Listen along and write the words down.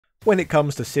When it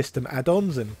comes to system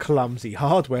add-ons and clumsy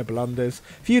hardware blunders,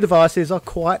 few devices are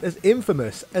quite as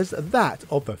infamous as that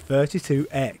of the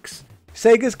 32X.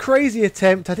 Sega's crazy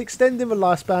attempt at extending the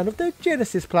lifespan of their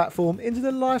Genesis platform into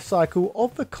the life cycle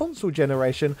of the console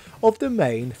generation of the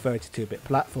main 32-bit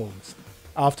platforms.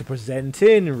 After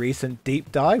presenting recent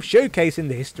deep dives showcasing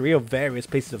the history of various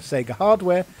pieces of Sega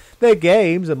hardware, their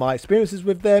games and my experiences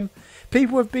with them,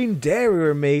 people have been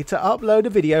daring me to upload a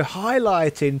video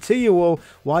highlighting to you all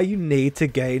why you need to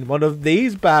gain one of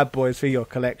these bad boys for your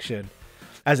collection.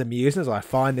 As amusing as I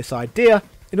find this idea,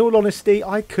 in all honesty,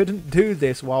 I couldn't do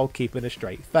this while keeping a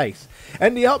straight face,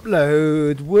 and the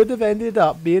upload would have ended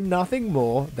up being nothing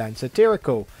more than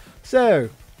satirical. So,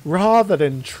 rather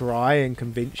than try and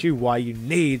convince you why you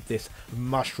need this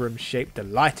mushroom-shaped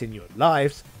delight in your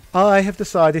lives, I have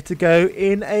decided to go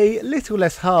in a little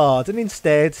less hard and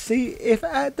instead see if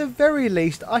at the very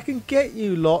least I can get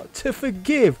you lot to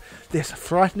forgive this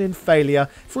frightening failure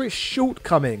for its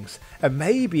shortcomings and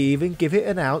maybe even give it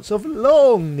an ounce of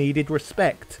long needed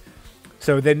respect.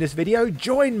 So within this video,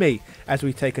 join me as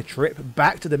we take a trip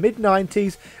back to the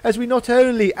mid-90s as we not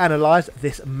only analyse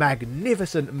this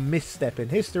magnificent misstep in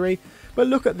history, but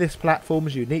look at this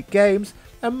platform's unique games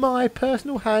and my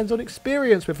personal hands-on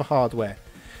experience with the hardware.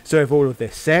 So with all of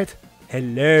this said,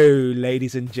 hello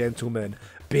ladies and gentlemen,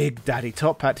 Big Daddy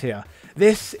Top Hat here.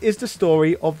 This is the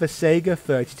story of the Sega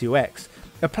 32X,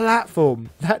 a platform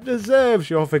that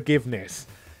deserves your forgiveness.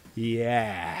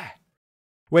 Yeah.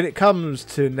 When it comes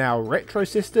to now retro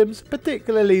systems,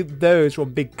 particularly those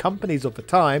from big companies of the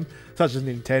time, such as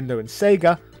Nintendo and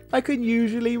Sega, I can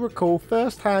usually recall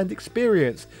first-hand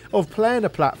experience of playing a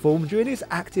platform during its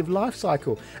active life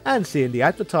cycle and seeing the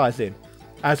advertising.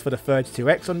 As for the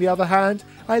 32X on the other hand,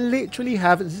 I literally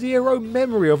have zero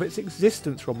memory of its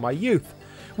existence from my youth,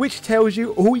 which tells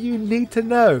you all you need to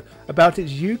know about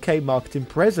its UK marketing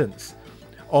presence.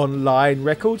 Online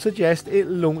records suggest it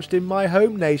launched in my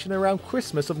home nation around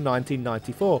Christmas of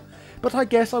 1994, but I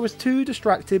guess I was too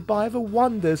distracted by the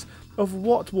wonders of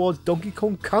what was Donkey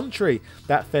Kong Country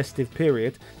that festive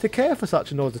period to care for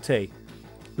such an oddity.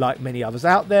 Like many others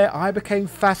out there, I became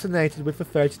fascinated with the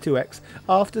 32X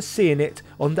after seeing it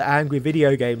on the Angry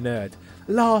Video Game Nerd,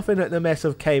 laughing at the mess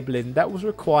of cabling that was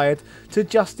required to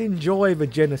just enjoy the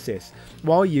Genesis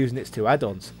while using its two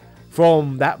add-ons.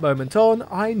 From that moment on,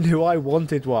 I knew I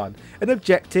wanted one, an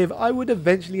objective I would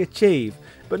eventually achieve,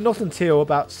 but not until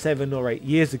about 7 or 8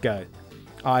 years ago.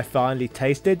 I finally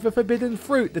tasted the forbidden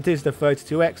fruit that is the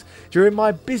 32X during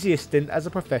my busiest stint as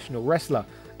a professional wrestler,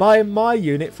 buying my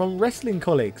unit from wrestling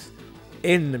colleagues.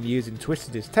 In amusing twist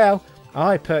of his tale,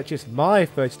 I purchased my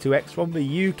 32X from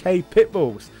the UK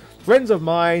Pitbulls, friends of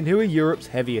mine who are Europe's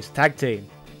heaviest tag team.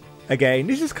 Again,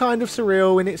 this is kind of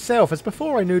surreal in itself, as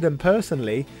before I knew them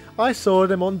personally, I saw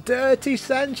them on Dirty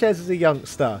Sanchez as a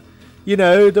youngster. You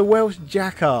know, the Welsh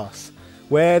jackass,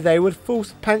 where they would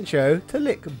force Pancho to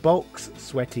lick Bulk's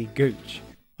sweaty gooch.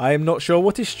 I am not sure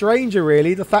what is stranger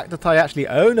really, the fact that I actually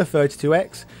own a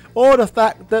 32X, or the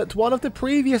fact that one of the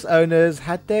previous owners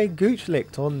had their gooch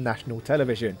licked on national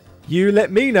television. You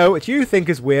let me know what you think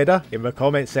is weirder in the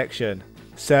comments section.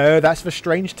 So that's the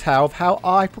strange tale of how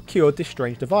I procured this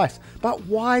strange device, but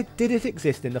why did it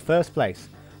exist in the first place?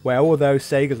 Well, although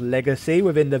Sega's legacy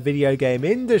within the video game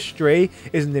industry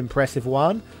is an impressive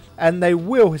one, and they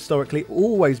will historically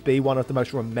always be one of the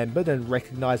most remembered and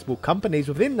recognisable companies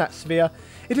within that sphere,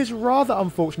 it is rather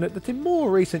unfortunate that in more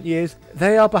recent years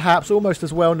they are perhaps almost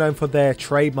as well known for their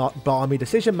trademark balmy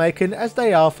decision making as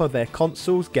they are for their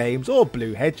consoles, games or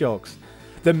blue hedgehogs.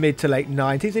 The mid to late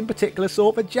 90s in particular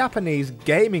saw the Japanese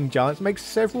gaming giants make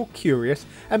several curious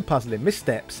and puzzling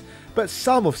missteps, but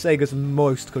some of Sega's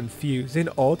most confusing,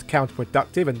 odd,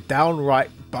 counterproductive and downright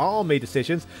balmy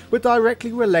decisions were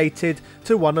directly related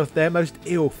to one of their most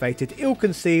ill-fated,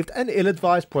 ill-conceived and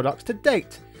ill-advised products to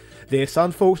date. This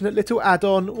unfortunate little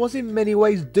add-on was in many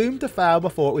ways doomed to fail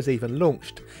before it was even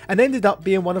launched, and ended up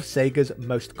being one of Sega's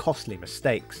most costly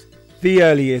mistakes. The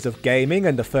early years of gaming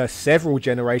and the first several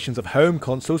generations of home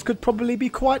consoles could probably be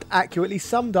quite accurately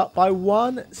summed up by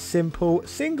one simple,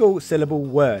 single-syllable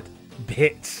word: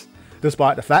 bits.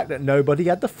 Despite the fact that nobody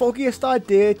had the foggiest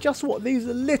idea just what these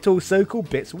little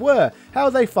so-called bits were, how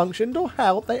they functioned or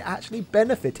how they actually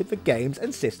benefited the games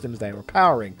and systems they were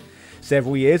powering.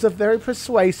 Several years of very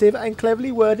persuasive and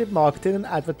cleverly worded marketing and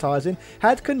advertising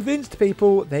had convinced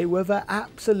people they were the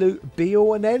absolute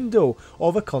be-all and end-all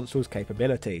of a console's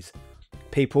capabilities.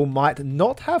 People might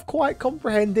not have quite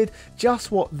comprehended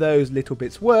just what those little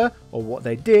bits were or what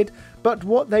they did, but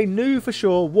what they knew for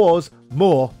sure was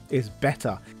more is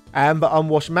better. and the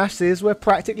unwashed masses were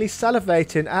practically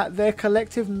salivating at their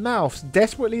collective mouths,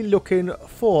 desperately looking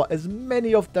for as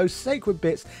many of those sacred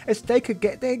bits as they could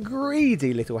get their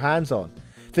greedy little hands on.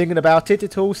 Thinking about it,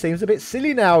 it all seems a bit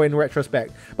silly now in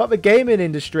retrospect, but the gaming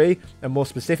industry, and more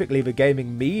specifically the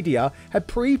gaming media, had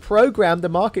pre-programmed the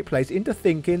marketplace into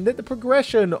thinking that the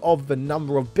progression of the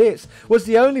number of bits was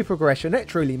the only progression that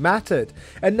truly mattered,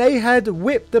 and they had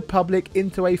whipped the public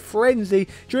into a frenzy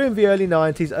during the early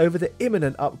 90s over the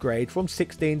imminent upgrade from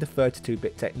 16 to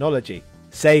 32-bit technology.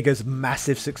 Sega's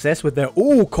massive success with their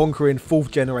all-conquering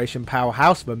 4th generation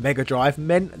powerhouse, the Megadrive,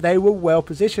 meant they were well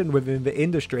positioned within the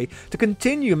industry to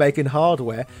continue making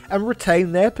hardware and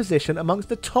retain their position amongst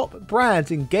the top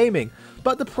brands in gaming,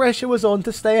 but the pressure was on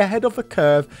to stay ahead of the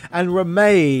curve and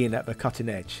remain at the cutting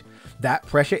edge. That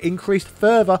pressure increased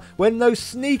further when those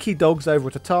sneaky dogs over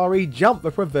at Atari jumped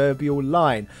the proverbial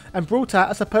line and brought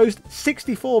out a supposed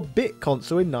 64-bit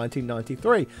console in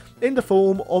 1993 in the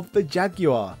form of the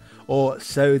Jaguar. Or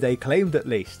so they claimed at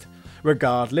least.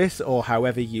 Regardless, or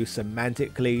however you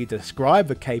semantically describe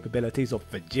the capabilities of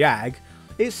the Jag,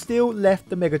 it still left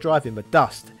the Mega Drive in the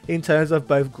dust in terms of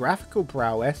both graphical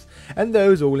prowess and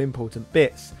those all-important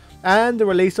bits. And the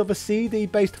release of a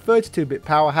CD-based 32-bit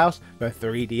powerhouse, the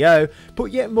 3DO,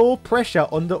 put yet more pressure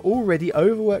on the already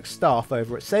overworked staff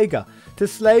over at Sega to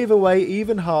slave away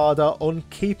even harder on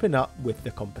keeping up with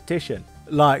the competition.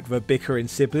 Like the bickering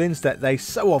siblings that they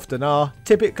so often are,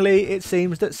 typically it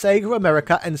seems that Sega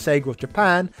America and Sega of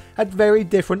Japan had very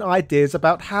different ideas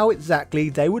about how exactly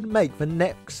they would make the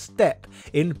next step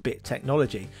in bit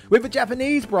technology, with the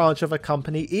Japanese branch of the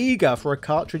company eager for a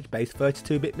cartridge-based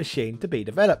 32-bit machine to be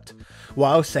developed,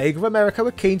 while Sega America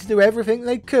were keen to do everything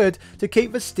they could to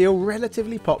keep the still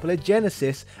relatively popular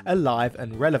Genesis alive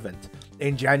and relevant.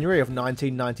 In January of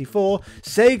 1994,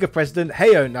 Sega president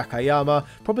Hayao Nakayama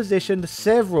propositioned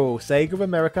several Sega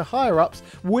America higher-ups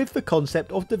with the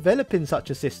concept of developing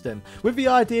such a system, with the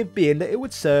idea being that it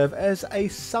would serve as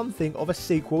something of a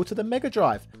sequel to the Mega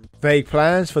Drive. Vague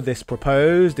plans for this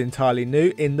proposed, entirely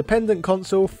new, independent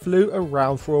console flew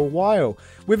around for a while,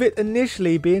 with it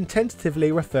initially being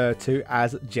tentatively referred to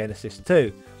as Genesis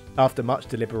 2. After much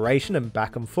deliberation and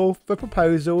back and forth, the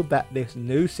proposal that this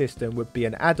new system would be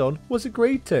an add-on was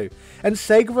agreed to, and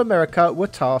Sega of America were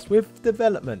tasked with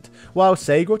development, while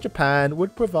Sega of Japan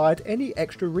would provide any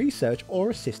extra research or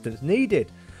assistance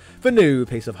needed. The new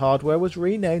piece of hardware was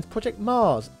renamed Project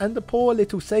Mars, and the poor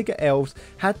little Sega elves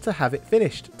had to have it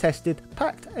finished, tested,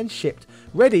 packed and shipped,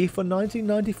 ready for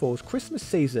 1994's Christmas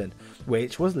season,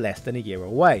 which was less than a year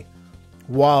away.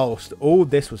 Whilst all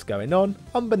this was going on,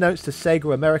 unbeknownst to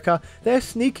Sega America, their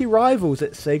sneaky rivals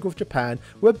at Sega of Japan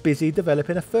were busy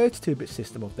developing a 32-bit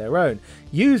system of their own,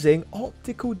 using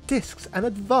optical discs and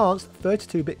advanced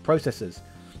 32-bit processors.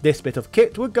 This bit of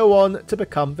kit would go on to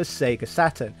become the Sega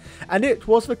Saturn, and it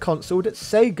was the console that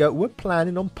Sega were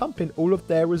planning on pumping all of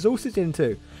their resources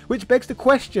into, which begs the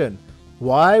question,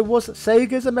 why was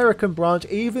Sega's American branch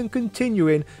even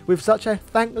continuing with such a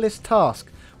thankless task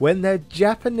when their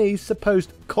Japanese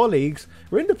supposed colleagues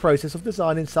were in the process of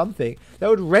designing something that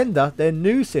would render their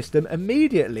new system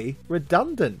immediately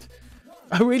redundant?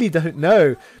 I really don't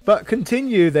know, but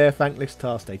continue their thankless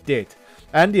task they did.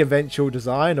 And the eventual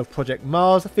design of Project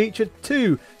Mars featured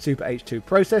two Super H2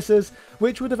 processors,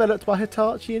 which were developed by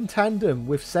Hitachi in tandem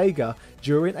with Sega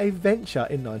during a venture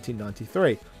in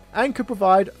 1993, and could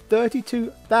provide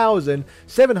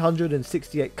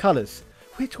 32,768 colours,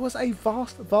 which was a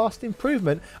vast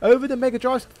improvement over the Mega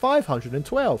Drive's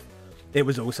 512. It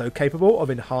was also capable of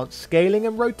enhanced scaling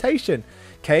and rotation,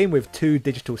 came with 2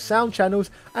 digital sound channels,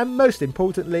 and most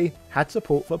importantly, had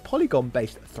support for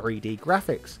polygon-based 3D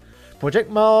graphics. Project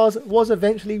Mars was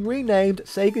eventually renamed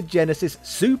Sega Genesis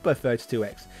Super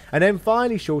 32X, and then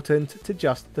finally shortened to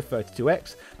just the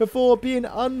 32X, before being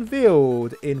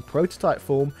unveiled in prototype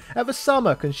form at the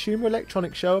Summer Consumer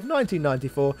Electronics Show of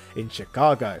 1994 in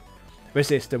Chicago. The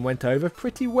system went over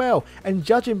pretty well, and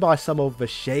judging by some of the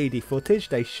shady footage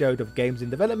they showed of games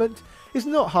in development, it's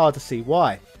not hard to see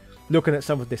why. Looking at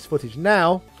some of this footage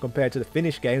now, compared to the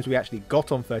finished games we actually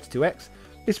got on 32X,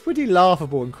 it's pretty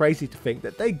laughable and crazy to think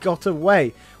that they got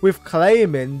away with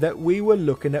claiming that we were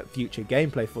looking at future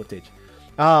gameplay footage.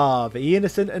 Ah, the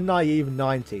innocent and naive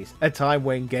 90s, a time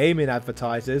when gaming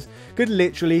advertisers could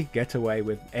literally get away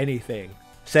with anything.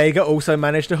 Sega also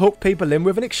managed to hook people in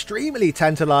with an extremely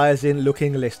tantalising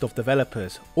looking list of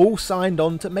developers, all signed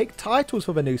on to make titles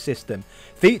for the new system,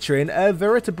 featuring a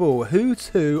veritable who's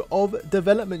who of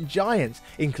development giants,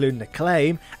 including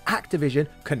Acclaim, Activision,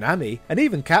 Konami and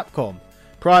even Capcom.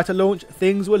 Prior to launch,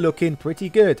 things were looking pretty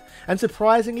good and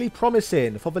surprisingly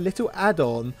promising for the little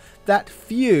add-on that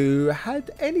few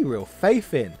had any real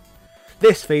faith in.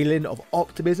 This feeling of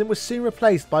optimism was soon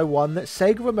replaced by one that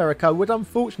Sega America would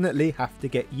unfortunately have to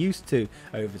get used to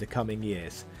over the coming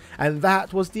years, and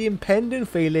that was the impending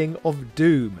feeling of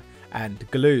doom and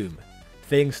gloom.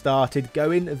 Things started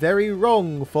going very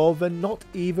wrong for the not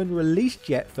even released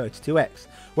yet 32X,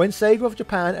 when Sega of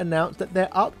Japan announced that their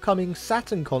upcoming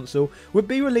Saturn console would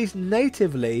be released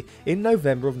natively in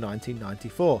November of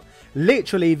 1994,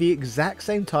 literally the exact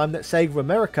same time that Sega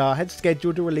America had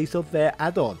scheduled the release of their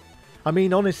add-on. I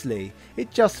mean, honestly,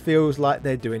 it just feels like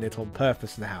they're doing it on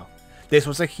purpose now. This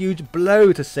was a huge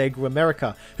blow to Sega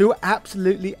America, who were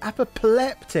absolutely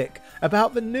apoplectic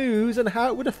about the news and how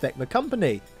it would affect the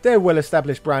company, their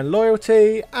well-established brand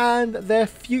loyalty, and their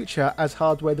future as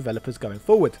hardware developers going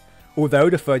forward. Although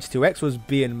the 32X was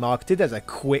being marketed as a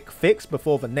quick fix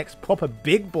before the next proper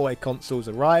big boy consoles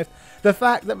arrived, the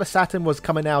fact that the Saturn was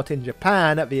coming out in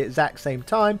Japan at the exact same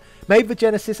time made the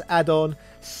Genesis add-on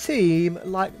seem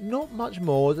like not much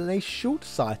more than a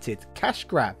short-sighted cash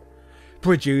grab.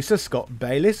 Producer Scott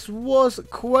Bayliss was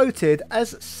quoted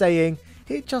as saying,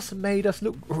 "It just made us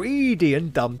look greedy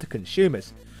and dumb to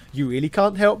consumers. You really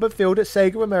can't help but feel that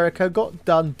Sega America got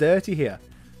done dirty here."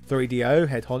 3DO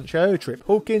head honcho Trip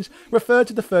Hawkins referred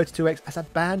to the 32X as a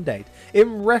band-aid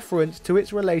in reference to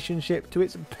its relationship to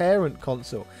its parent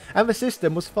console, and the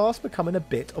system was fast becoming a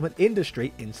bit of an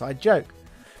industry inside joke.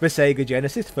 The Sega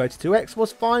Genesis 32X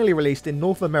was finally released in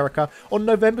North America on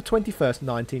November 21st,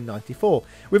 1994,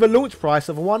 with a launch price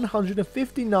of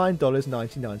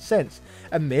 $159.99,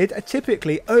 amid a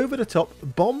typically over-the-top,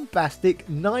 bombastic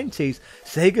 90s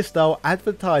Sega-style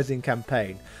advertising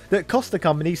campaign that cost the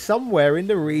company somewhere in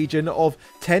the region of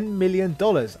 $10 million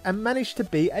and managed to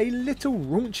be a little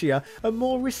raunchier and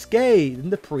more risque than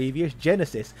the previous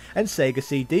Genesis and Sega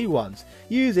CD ones,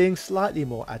 using slightly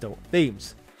more adult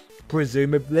themes.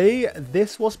 Presumably,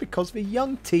 this was because the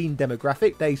young teen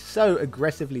demographic they so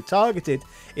aggressively targeted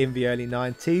in the early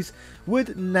 90s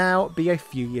would now be a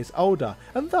few years older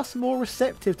and thus more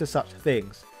receptive to such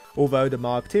things. Although the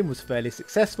marketing was fairly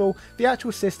successful, the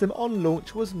actual system on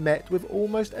launch was met with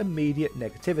almost immediate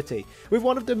negativity, with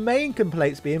one of the main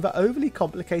complaints being the overly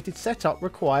complicated setup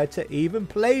required to even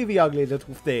play the ugly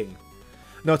little thing.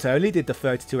 Not only did the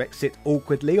 32X sit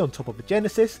awkwardly on top of the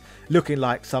Genesis, looking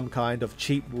like some kind of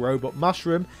cheap robot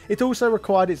mushroom, it also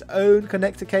required its own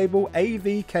connector cable,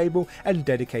 AV cable and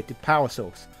dedicated power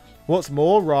source. What's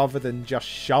more, rather than just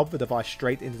shove the device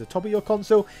straight into the top of your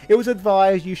console, it was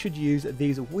advised you should use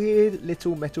these weird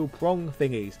little metal prong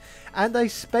thingies and a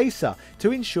spacer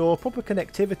to ensure proper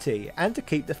connectivity and to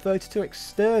keep the 32X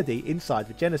sturdy inside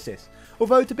the Genesis.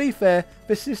 Although to be fair,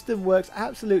 the system works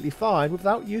absolutely fine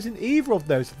without using either of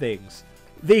those things.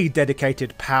 The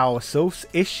dedicated power source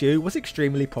issue was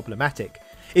extremely problematic.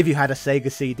 If you had a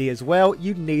Sega CD as well,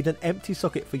 you'd need an empty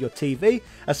socket for your TV,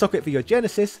 a socket for your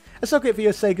Genesis, a socket for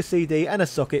your Sega CD and a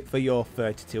socket for your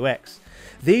 32X.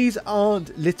 These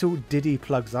aren't little diddy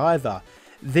plugs either.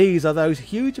 These are those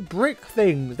huge brick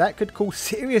things that could cause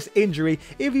serious injury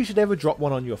if you should ever drop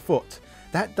one on your foot.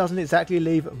 That doesn't exactly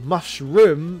leave much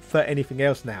room for anything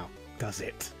else now, does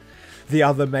it? The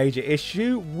other major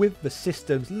issue with the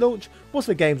system's launch was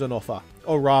the games on offer,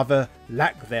 or rather,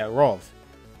 lack thereof.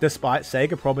 Despite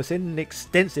Sega promising an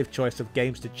extensive choice of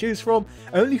games to choose from,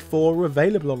 only 4 were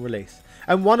available on release,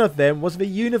 and one of them was the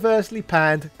universally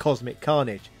panned Cosmic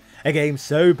Carnage, a game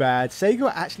so bad Sega were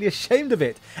actually ashamed of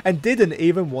it and didn't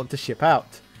even want to ship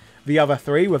out. The other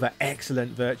 3 were the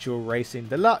excellent Virtual Racing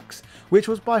Deluxe, which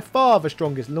was by far the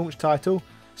strongest launch title,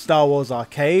 Star Wars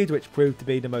Arcade, which proved to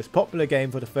be the most popular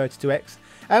game for the 32X,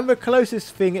 and the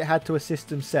closest thing it had to a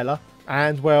system seller,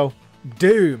 and well,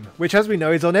 Doom, which as we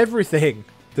know is on everything.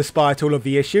 Despite all of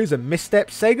the issues and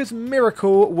missteps, Sega's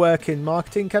miracle working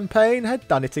marketing campaign had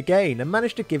done it again and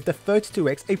managed to give the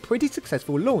 32X a pretty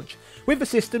successful launch, with the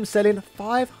system selling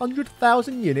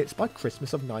 500,000 units by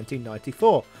Christmas of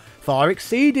 1994, far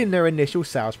exceeding their initial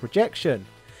sales projection.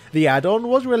 The add-on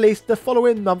was released the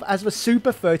following month as the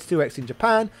Super 32X in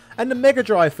Japan and the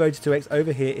Megadrive 32X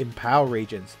over here in PAL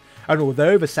regions. And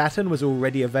although the Saturn was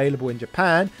already available in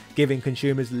Japan, giving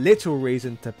consumers little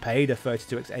reason to pay the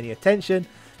 32X any attention,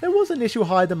 there was initial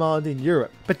high demand in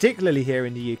Europe, particularly here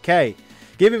in the UK,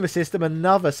 giving the system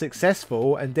another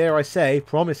successful and dare I say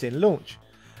promising launch.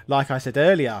 Like I said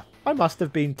earlier, I must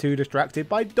have been too distracted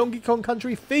by Donkey Kong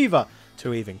Country fever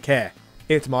to even care.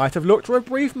 It might have looked for a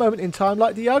brief moment in time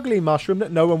like the ugly mushroom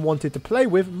that no one wanted to play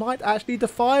with might actually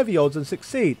defy the odds and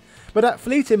succeed, but that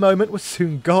fleeting moment was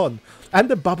soon gone, and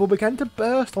the bubble began to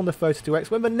burst on the 32X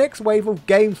when the next wave of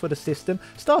games for the system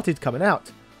started coming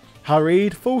out.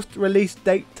 Hurried, forced release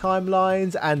date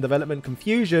timelines and development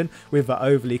confusion with the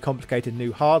overly complicated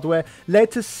new hardware led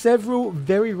to several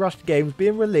very rushed games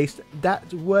being released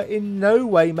that were in no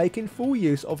way making full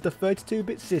use of the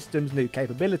 32-bit system's new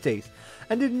capabilities,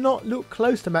 and did not look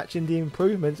close to matching the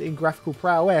improvements in graphical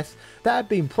prowess that had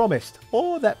been promised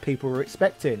or that people were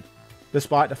expecting.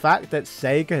 Despite the fact that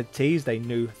Sega had teased a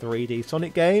new 3D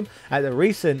Sonic game at the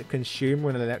recent Consumer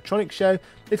and Electronics Show,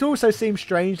 it also seemed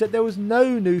strange that there was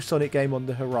no new Sonic game on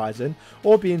the horizon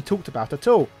or being talked about at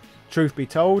all. Truth be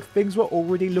told, things were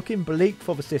already looking bleak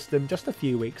for the system just a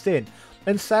few weeks in,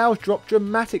 and sales dropped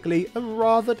dramatically and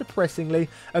rather depressingly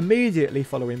immediately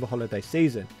following the holiday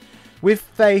season, with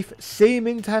faith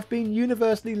seeming to have been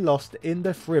universally lost in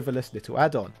the frivolous little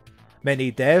add-on.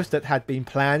 Many devs that had been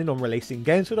planning on releasing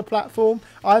games for the platform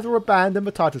either abandoned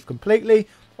the titles completely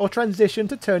or transitioned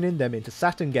to turning them into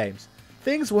Saturn games.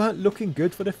 Things weren't looking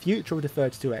good for the future of the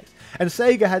 32X, and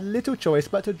Sega had little choice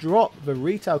but to drop the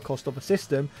retail cost of the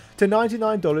system to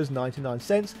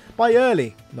 $99.99 by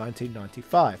early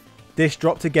 1995. This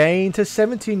dropped again to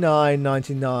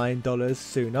 $79.99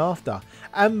 soon after,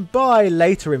 and by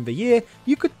later in the year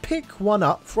you could pick one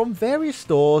up from various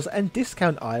stores and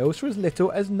discount aisles for as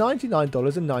little as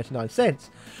 $99.99,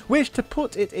 which, to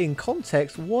put it in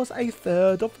context, was a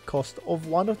third of the cost of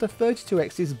one of the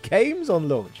 32X's games on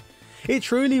launch. It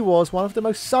truly was one of the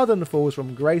most sudden falls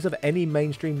from grace of any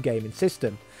mainstream gaming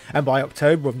system, and by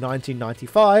October of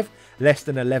 1995, less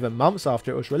than 11 months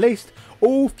after it was released,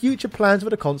 all future plans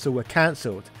for the console were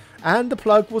cancelled, and the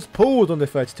plug was pulled on the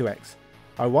 32X.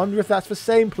 I wonder if that's the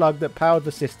same plug that powered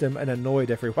the system and annoyed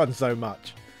everyone so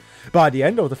much. By the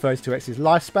end of the 32X's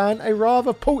lifespan, a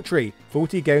rather paltry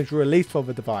 40 games were released for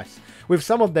the device, with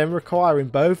some of them requiring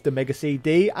both the Mega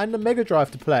CD and the Megadrive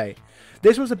to play.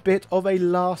 This was a bit of a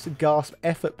last gasp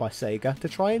effort by Sega to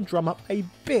try and drum up a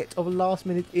bit of last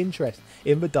minute interest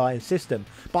in the dying system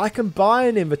by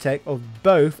combining the tech of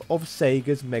both of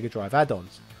Sega's Megadrive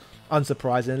add-ons.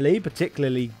 Unsurprisingly,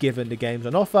 particularly given the games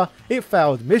on offer, it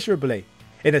failed miserably.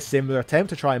 In a similar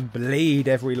attempt to try and bleed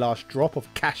every last drop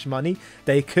of cash money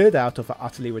they could out of the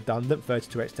utterly redundant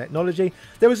 32X technology,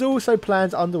 there was also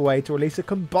plans underway to release a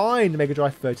combined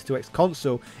Megadrive 32X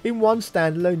console in one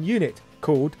standalone unit,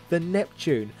 called the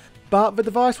Neptune, but the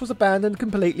device was abandoned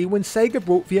completely when Sega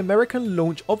brought the American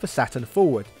launch of the Saturn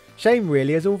forward. Shame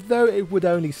really, as although it would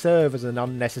only serve as an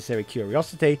unnecessary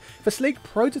curiosity, the sleek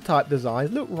prototype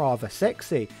designs look rather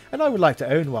sexy, and I would like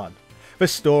to own one. The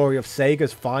story of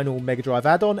Sega's final Megadrive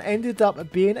add-on ended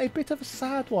up being a bit of a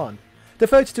sad one. The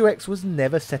 32X was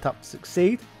never set up to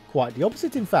succeed, quite the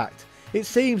opposite in fact. It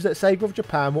seems that Sega of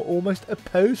Japan were almost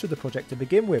opposed to the project to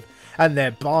begin with, and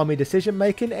their balmy decision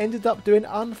making ended up doing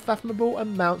unfathomable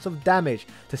amounts of damage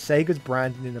to Sega's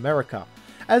branding in America,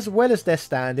 as well as their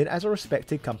standing as a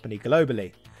respected company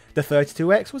globally. The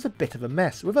 32X was a bit of a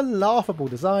mess, with a laughable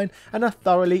design and a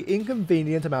thoroughly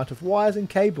inconvenient amount of wires and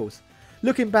cables.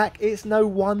 Looking back, it's no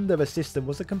wonder the system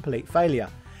was a complete failure.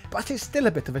 But it's still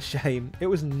a bit of a shame it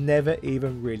was never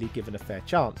even really given a fair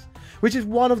chance, which is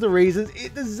one of the reasons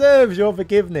it deserves your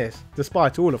forgiveness,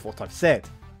 despite all of what I've said.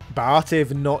 But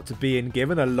if not being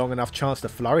given a long enough chance to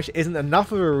flourish isn't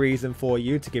enough of a reason for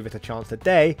you to give it a chance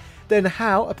today, then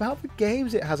how about the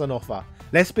games it has on offer?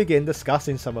 Let's begin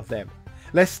discussing some of them.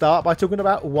 Let's start by talking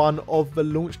about one of the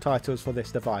launch titles for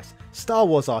this device, Star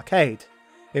Wars Arcade.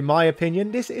 In my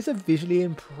opinion, this is a visually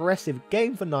impressive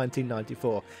game for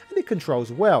 1994, and it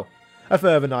controls well. A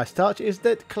further nice touch is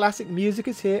that classic music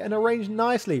is here and arranged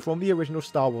nicely from the original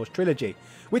Star Wars trilogy,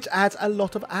 which adds a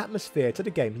lot of atmosphere to the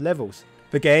game's levels.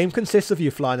 The game consists of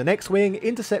you flying an X-Wing,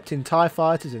 intercepting TIE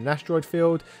fighters in an asteroid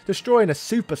field, destroying a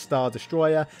Super Star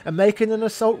Destroyer, and making an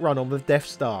assault run on the Death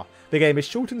Star. The game is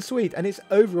short and sweet, and it's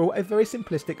overall a very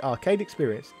simplistic arcade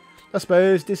experience. I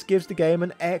suppose this gives the game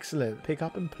an excellent pick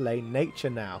up and play nature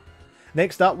now.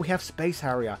 Next up we have Space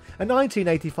Harrier, a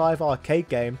 1985 arcade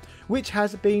game which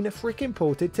has been frickin'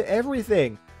 ported to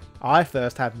everything. I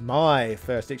first had my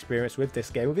first experience with this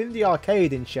game within the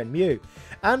arcade in Shenmue,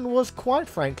 and was quite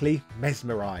frankly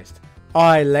mesmerised.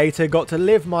 I later got to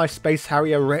live my Space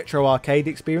Harrier retro arcade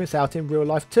experience out in real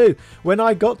life too, when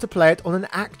I got to play it on an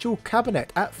actual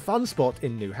cabinet at Fun Spot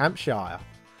in New Hampshire.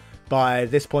 By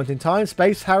this point in time,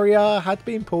 Space Harrier had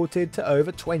been ported to over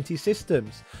 20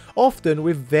 systems, often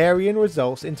with varying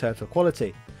results in terms of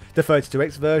quality. The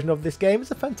 32X version of this game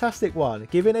is a fantastic one,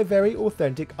 giving a very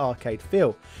authentic arcade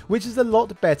feel, which is a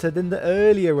lot better than the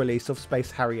earlier release of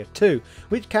Space Harrier 2,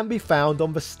 which can be found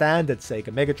on the standard Sega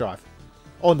Megadrive.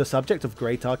 On the subject of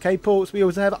great arcade ports, we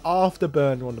also have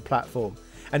Afterburner on the platform,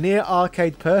 a near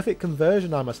arcade perfect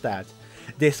conversion I must add.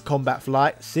 This combat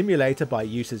flight simulator by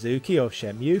Yu Suzuki of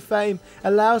Shenmue fame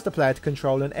allows the player to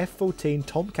control an F-14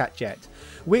 Tomcat jet,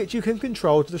 which you can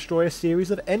control to destroy a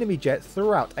series of enemy jets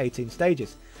throughout 18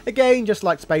 stages. Again, just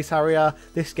like Space Harrier,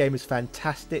 this game is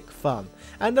fantastic fun,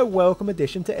 and a welcome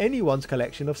addition to anyone's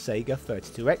collection of Sega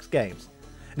 32X games.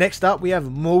 Next up we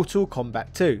have Mortal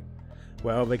Kombat 2.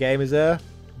 Well, the game is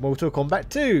Mortal Kombat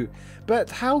 2, but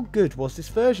how good was this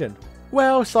version?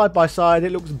 Well, side by side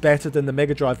it looks better than the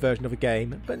Mega Drive version of the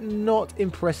game, but not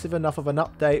impressive enough of an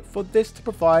update for this to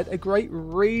provide a great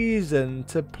reason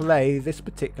to play this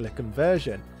particular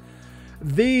conversion.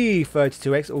 The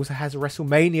 32X also has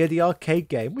Wrestlemania, the arcade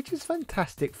game, which is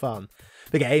fantastic fun.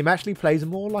 The game actually plays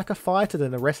more like a fighter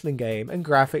than a wrestling game, and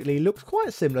graphically looks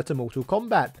quite similar to Mortal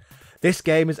Kombat. This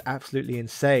game is absolutely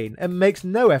insane, and makes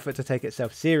no effort to take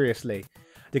itself seriously.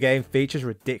 The game features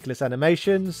ridiculous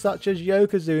animations, such as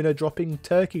Yokozuna dropping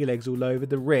turkey legs all over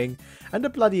the ring, and a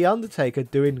bloody Undertaker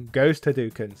doing ghost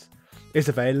Hadoukens. It's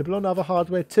available on other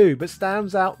hardware too, but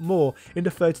stands out more in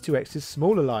the 32X's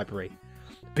smaller library.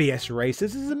 BS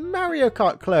Racers is a Mario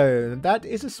Kart clone that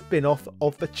is a spin-off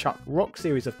of the Chuck Rock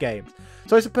series of games,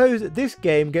 so I suppose this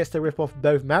game gets to rip off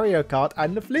both Mario Kart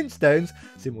and the Flintstones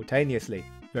simultaneously.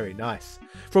 Very nice.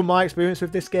 From my experience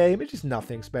with this game, it is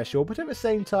nothing special, but at the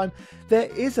same time, there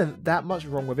isn't that much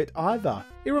wrong with it either.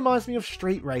 It reminds me of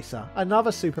Street Racer,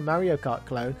 another Super Mario Kart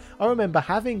clone I remember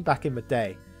having back in the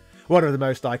day. One of the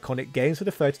most iconic games for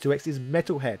the 32X is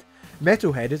Metalhead.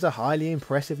 Metalhead is a highly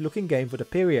impressive looking game for the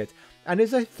period, and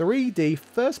is a 3D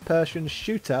first-person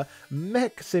shooter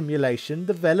mech simulation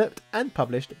developed and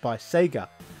published by Sega.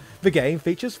 The game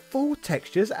features full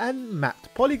textures and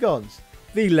mapped polygons.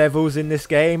 The levels in this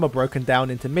game are broken down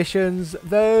into missions,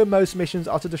 though most missions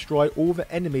are to destroy all the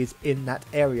enemies in that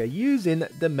area using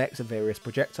the mech's various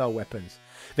projectile weapons.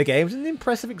 The game is an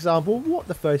impressive example of what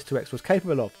the 32X was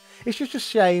capable of. It's just a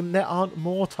shame there aren't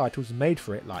more titles made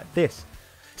for it like this.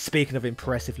 Speaking of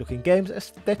impressive looking games,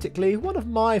 aesthetically, one of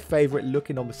my favourite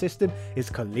looking on the system is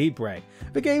Calibre.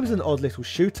 The game is an odd little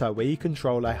shooter where you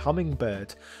control a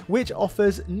hummingbird, which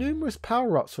offers numerous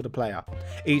power-ups for the player.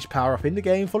 Each power-up in the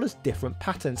game follows different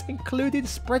patterns, including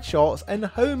spread shots and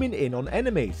homing in on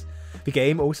enemies. The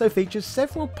game also features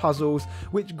several puzzles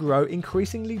which grow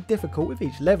increasingly difficult with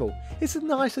each level. It's a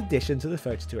nice addition to the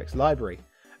 32X library.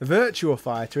 Virtua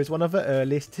Fighter is one of the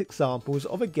earliest examples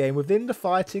of a game within the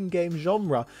fighting game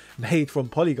genre made from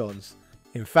polygons.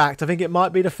 In fact, I think it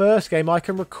might be the first game I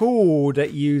can recall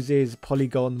that uses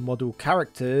polygon model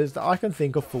characters that I can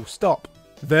think of full stop.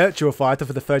 Virtua Fighter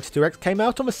for the 32X came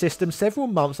out on the system several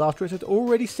months after it had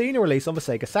already seen a release on the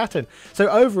Sega Saturn, so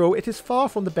overall it is far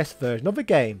from the best version of the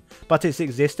game, but its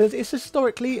existence is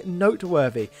historically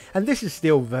noteworthy, and this is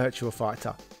still Virtua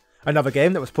Fighter. Another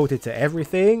game that was ported to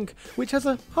everything, which has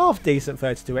a half-decent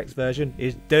 32X version,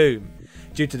 is Doom.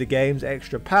 Due to the game's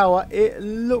extra power, it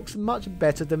looks much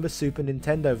better than the Super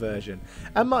Nintendo version,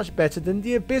 and much better than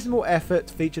the abysmal effort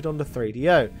featured on the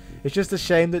 3DO. It's just a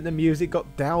shame that the music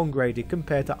got downgraded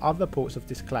compared to other ports of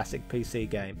this classic PC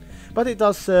game, but it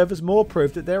does serve as more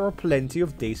proof that there are plenty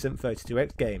of decent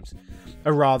 32X games.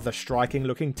 A rather striking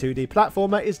looking 2D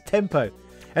platformer is Tempo.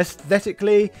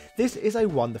 Aesthetically, this is a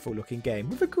wonderful looking game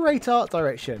with a great art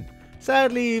direction.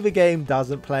 Sadly, the game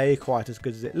doesn't play quite as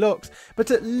good as it looks,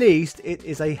 but at least it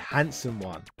is a handsome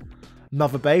one.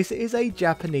 Mother Base is a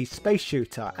Japanese space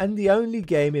shooter and the only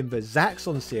game in the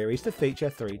Zaxxon series to feature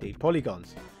 3D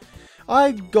polygons.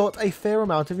 I got a fair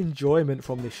amount of enjoyment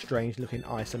from this strange looking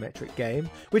isometric game,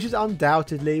 which is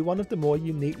undoubtedly one of the more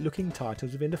unique looking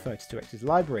titles within the 32X's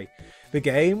library. The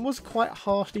game was quite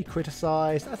harshly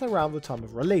criticised at around the time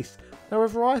of release,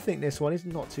 however I think this one is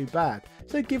not too bad,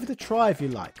 so give it a try if you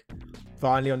like.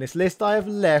 Finally on this list I have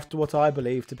left what I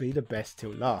believe to be the best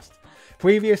till last.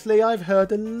 Previously I've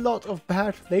heard a lot of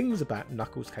bad things about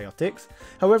Knuckles Chaotix,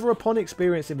 however upon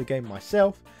experiencing the game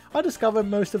myself, I discovered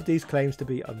most of these claims to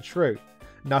be untrue.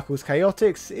 Knuckles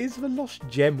Chaotix is the lost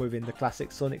gem within the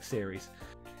classic Sonic series.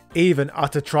 Even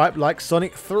utter tripe like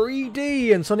Sonic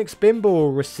 3D and Sonic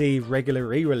Spinball receive regular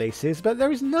re-releases, but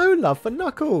there is no love for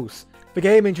Knuckles. The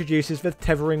game introduces the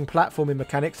tethering platforming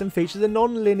mechanics and features a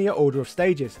non-linear order of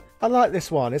stages. I like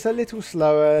this one, it's a little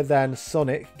slower than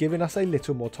Sonic, giving us a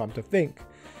little more time to think.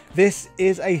 This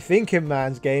is a thinking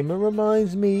man's game and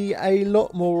reminds me a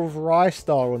lot more of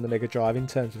Ristar on the Mega Drive in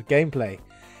terms of gameplay.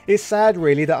 It's sad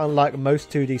really that unlike most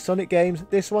 2D Sonic games,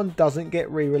 this one doesn't get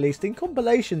re-released in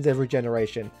compilations every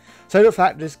generation. So the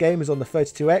fact that this game is on the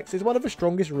 32X is one of the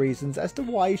strongest reasons as to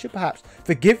why you should perhaps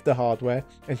forgive the hardware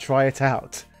and try it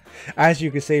out. As you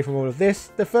can see from all of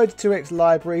this, the 32X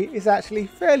library is actually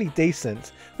fairly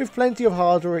decent, with plenty of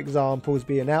hardware examples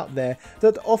being out there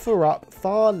that offer up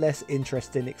far less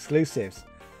interesting exclusives.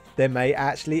 There may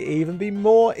actually even be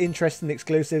more interesting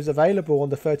exclusives available on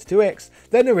the 32X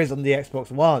than there is on the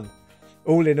Xbox One.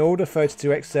 All in all, the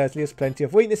 32X certainly has plenty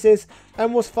of weaknesses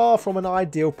and was far from an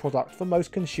ideal product for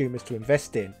most consumers to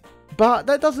invest in. But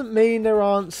that doesn't mean there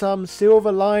aren't some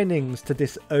silver linings to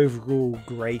this overall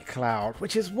grey cloud,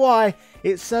 which is why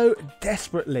it so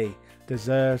desperately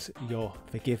deserves your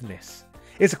forgiveness.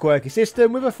 It's a quirky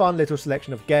system with a fun little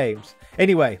selection of games.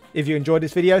 Anyway, if you enjoyed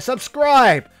this video,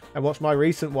 subscribe and watch my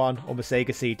recent one on the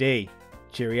Sega CD.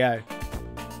 Cheerio.